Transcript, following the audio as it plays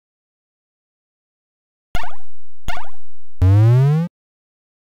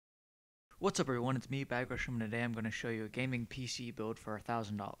What's up everyone, it's me, Bagrisham, and today I'm going to show you a gaming PC build for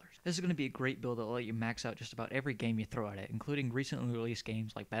 $1,000. This is going to be a great build that will let you max out just about every game you throw at it, including recently released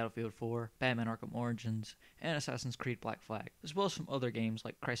games like Battlefield 4, Batman Arkham Origins, and Assassin's Creed Black Flag, as well as some other games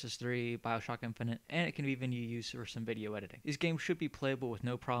like Crysis 3, Bioshock Infinite, and it can even be used for some video editing. These games should be playable with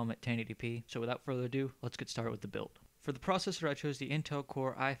no problem at 1080p, so without further ado, let's get started with the build. For the processor, I chose the Intel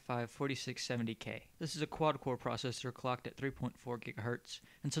Core i5-4670K. This is a quad-core processor clocked at 3.4 GHz,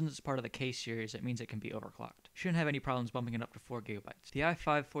 and since it's part of the K series, it means it can be overclocked. Shouldn't have any problems bumping it up to 4 GB. The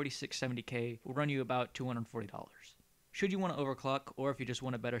i5-4670K will run you about $240. Should you want to overclock, or if you just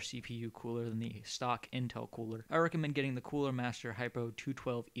want a better CPU cooler than the stock Intel cooler, I recommend getting the Cooler Master Hypo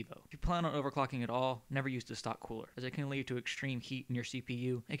 212 Evo. If you plan on overclocking at all, never use the stock cooler, as it can lead to extreme heat in your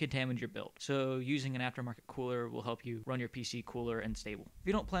CPU and can damage your build. So using an aftermarket cooler will help you run your PC cooler and stable. If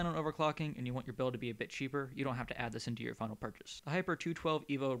you don't plan on overclocking and you want your build to be a bit cheaper, you don't have to add this into your final purchase. The Hyper 212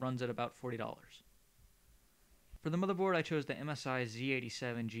 Evo runs at about $40. For the motherboard, I chose the MSI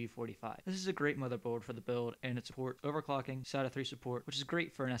Z87G45. This is a great motherboard for the build, and it supports overclocking, SATA 3 support, which is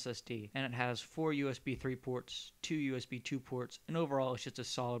great for an SSD, and it has 4 USB 3 ports, 2 USB 2 ports, and overall it's just a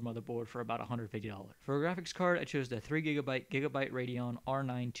solid motherboard for about $150. For a graphics card, I chose the 3GB Gigabyte Radeon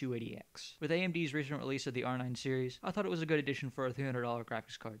R9 280X. With AMD's recent release of the R9 series, I thought it was a good addition for a $300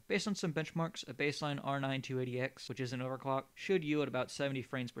 graphics card. Based on some benchmarks, a baseline R9 280X, which isn't overclocked, should yield about 70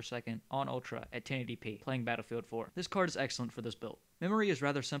 frames per second on Ultra at 1080p, playing Battlefield 4. This card is excellent for this build. Memory is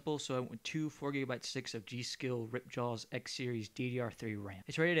rather simple, so I went with two 4GB sticks of G.Skill Ripjaws X Series DDR3 RAM.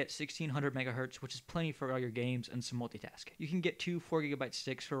 It's rated at 1600 MHz, which is plenty for all your games and some multitasking. You can get two 4GB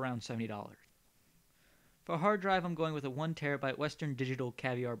sticks for around $70. For a hard drive, I'm going with a 1TB Western Digital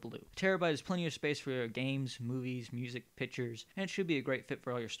Caviar Blue. A terabyte is plenty of space for your games, movies, music, pictures, and it should be a great fit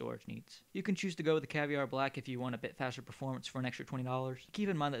for all your storage needs. You can choose to go with the Caviar Black if you want a bit faster performance for an extra $20. Keep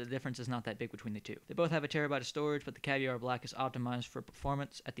in mind that the difference is not that big between the two. They both have a terabyte of storage, but the Caviar Black is optimized for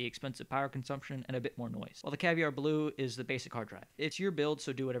performance at the expense of power consumption and a bit more noise, while the Caviar Blue is the basic hard drive. It's your build,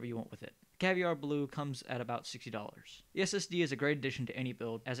 so do whatever you want with it. Caviar Blue comes at about $60. The SSD is a great addition to any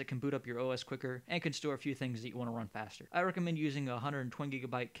build, as it can boot up your OS quicker and can store a few things that you want to run faster. I recommend using a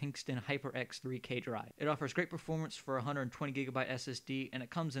 120GB Kingston HyperX 3K drive. It offers great performance for a 120GB SSD, and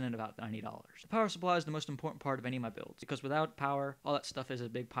it comes in at about $90. The power supply is the most important part of any of my builds, because without power, all that stuff is a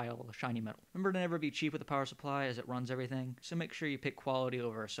big pile of shiny metal. Remember to never be cheap with the power supply, as it runs everything, so make sure you pick quality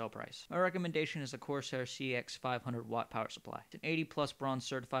over a sell price. My recommendation is a CORSAIR CX 500W power supply. It's an 80+ bronze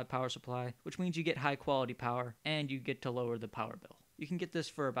certified power supply, which means you get high quality power and you get to lower the power bill. You can get this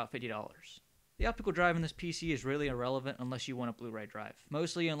for about $50. The optical drive in this PC is really irrelevant unless you want a Blu-ray drive.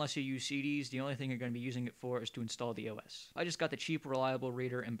 Mostly, unless you use CDs, the only thing you're going to be using it for is to install the OS. I just got the cheap, reliable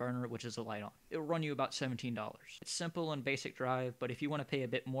reader and burner, which is a Lite-On. It will run you about $17. It's simple and basic drive, but if you want to pay a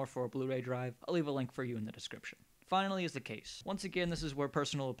bit more for a Blu-ray drive, I'll leave a link for you in the description. Finally is the case. Once again, this is where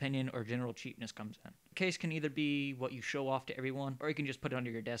personal opinion or general cheapness comes in. The case can either be what you show off to everyone, or you can just put it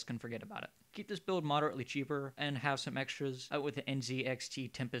under your desk and forget about it. Keep this build moderately cheaper and have some extras out with the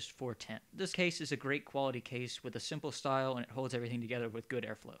NZXT Tempest 410. This case is a great quality case with a simple style, and it holds everything together with good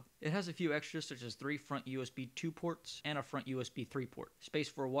airflow. It has a few extras such as 3 front USB 2 ports and a front USB 3 port, space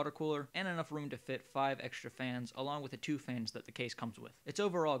for a water cooler, and enough room to fit 5 extra fans along with the 2 fans that the case comes with. It's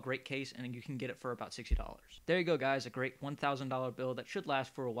overall a great case, and you can get it for about $60. There you go guys, a great $1,000 build that should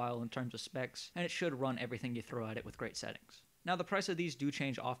last for a while in terms of specs, and it should run everything you throw at it with great settings. Now, the price of these do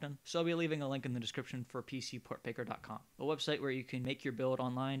change often, so I'll be leaving a link in the description for PCPortPicker.com, a website where you can make your build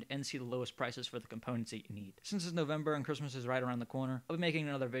online and see the lowest prices for the components that you need. Since it's November and Christmas is right around the corner, I'll be making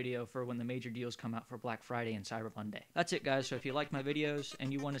another video for when the major deals come out for Black Friday and Cyber Monday. That's it guys, so if you like my videos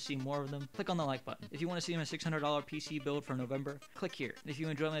and you want to see more of them, click on the like button. If you want to see my $600 PC build for November, click here. And if you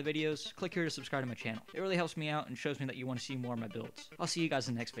enjoy my videos, click here to subscribe to my channel. It really helps me out and shows me that you want to see more of my builds. I'll see you guys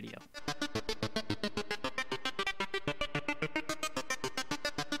in the next video.